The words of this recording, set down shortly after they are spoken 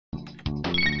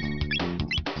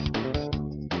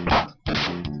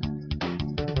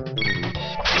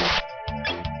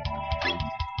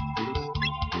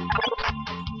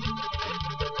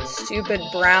Stupid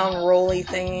brown rolly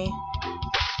thingy.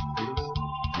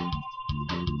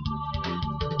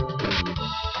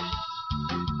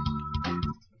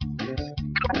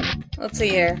 Let's see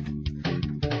here.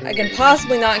 I can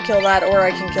possibly not kill that, or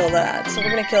I can kill that. So we're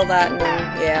gonna kill that, and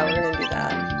then, yeah, we're gonna do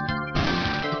that.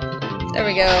 There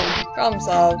we go. Problem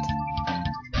solved.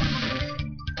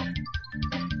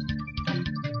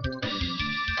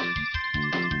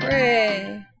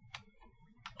 Hooray!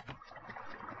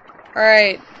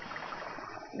 Alright.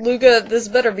 Luca, this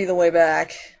better be the way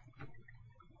back.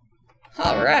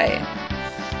 Alright.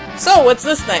 So, what's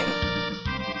this thing?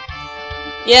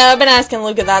 Yeah, I've been asking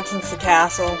Luca that since the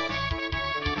castle.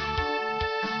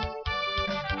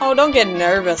 Oh, don't get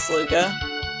nervous, Luca.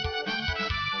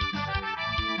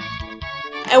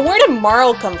 And where did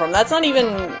Marl come from? That's not even,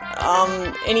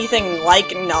 anything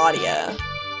like Nadia.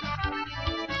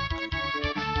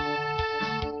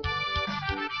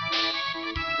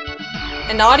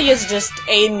 And Nadia's just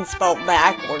Aiden spelled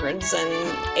backwards, and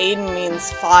Aiden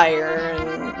means fire,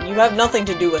 and you have nothing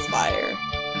to do with fire.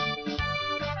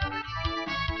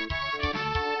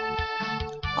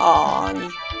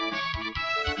 Aww.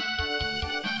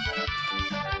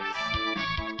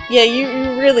 Yeah, you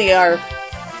really are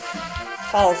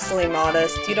falsely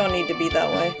modest. You don't need to be that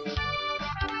way.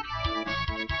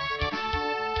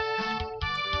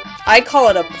 I call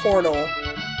it a portal.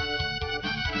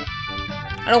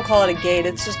 I don't call it a gate,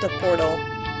 it's just a portal.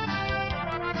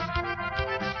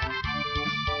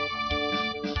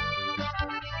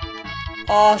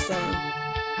 Awesome.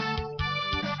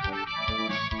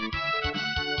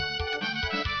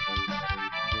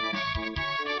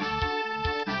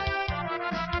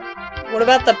 What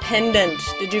about the pendant?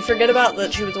 Did you forget about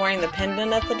that she was wearing the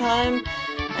pendant at the time?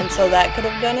 And so that could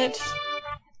have done it?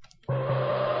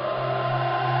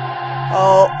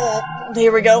 Oh,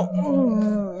 here we go.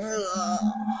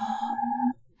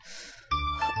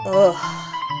 Ugh.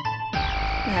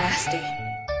 Nasty.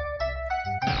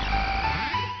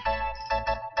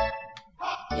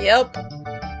 Yep.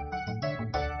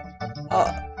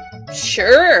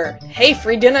 Sure. Hey,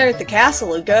 free dinner at the castle,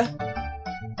 Luca.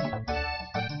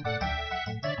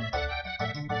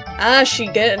 She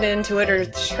got into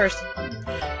it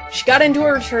she got into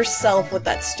it herself with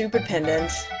that stupid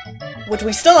pendant, which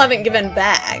we still haven't given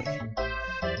back.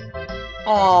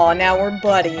 Aw, now we're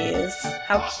buddies.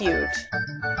 How cute.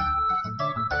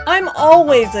 I'm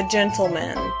always a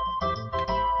gentleman.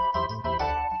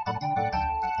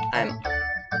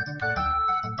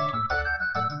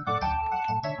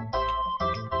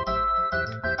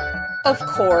 Of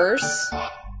course.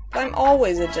 I'm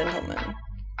always a gentleman.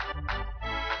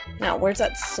 Now, where's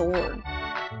that sword?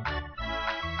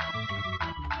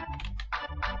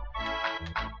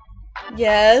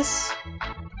 Yes.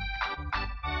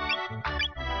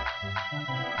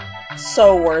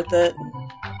 So worth it.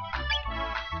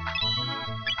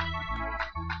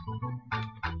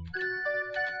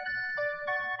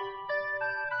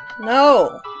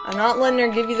 No! I'm not letting her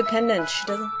give you the pendant. She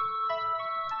doesn't...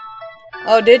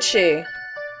 Oh, did she?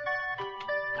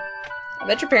 I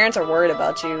bet your parents are worried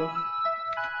about you.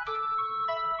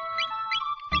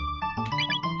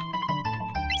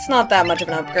 It's not that much of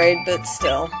an upgrade, but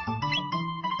still.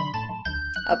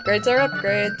 Upgrades are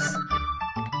upgrades.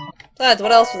 Besides,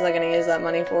 what else was I gonna use that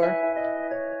money for?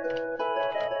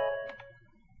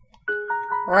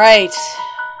 Right.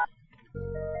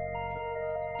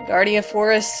 Guardia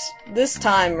Forest, this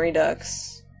time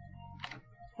Redux.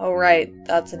 Oh right,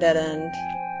 that's a dead end.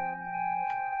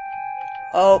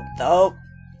 Oh.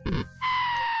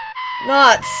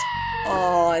 Nuts!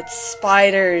 Oh, it's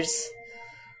spiders.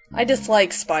 I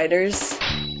dislike spiders.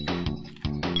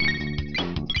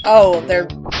 Oh, they're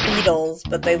beetles,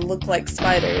 but they look like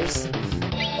spiders.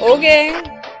 Okay.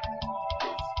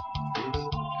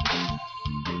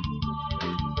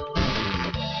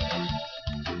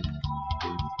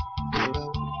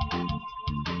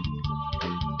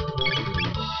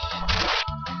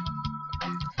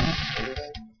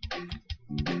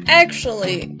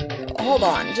 Actually, hold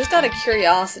on, just out of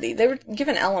curiosity, they were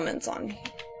given elements on.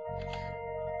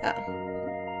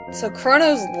 Oh. So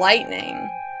Chrono's lightning.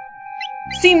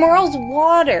 See, Marl's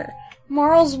water!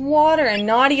 Marl's water, and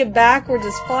Nadia backwards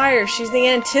is fire. She's the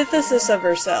antithesis of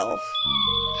herself.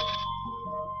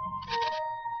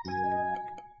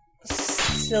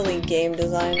 Silly game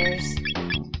designers.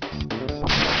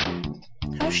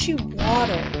 How's she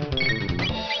water?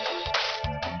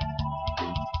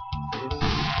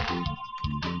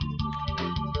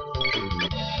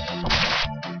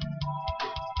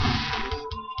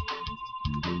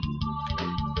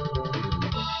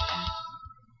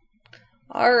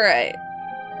 Alright.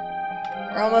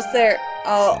 We're almost there.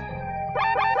 Oh.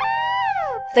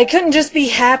 They couldn't just be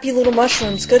happy little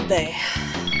mushrooms, could they?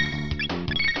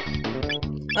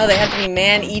 Oh, they have to be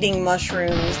man-eating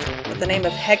mushrooms with the name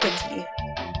of Hecate.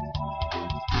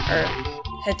 Or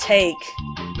Hetake.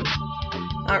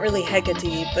 Not really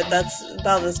Hecate, but that's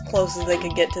about as close as they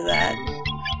could get to that.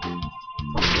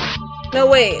 No,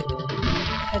 wait.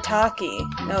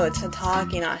 Hitaki. No, it's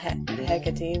Hitaki, not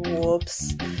Hecate.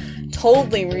 Whoops.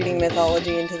 Totally reading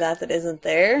mythology into that isn't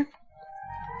there.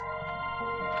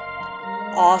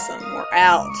 Awesome, we're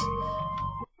out.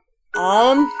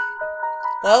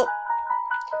 Well,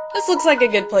 this looks like a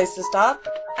good place to stop.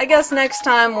 I guess next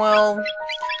time we'll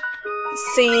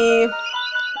see...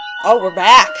 Oh, we're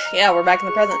back! Yeah, we're back in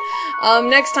the present.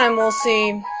 Next time we'll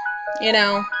see, you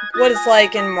know, what it's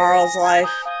like in Marl's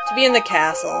life to be in the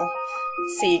castle.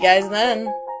 See you guys then.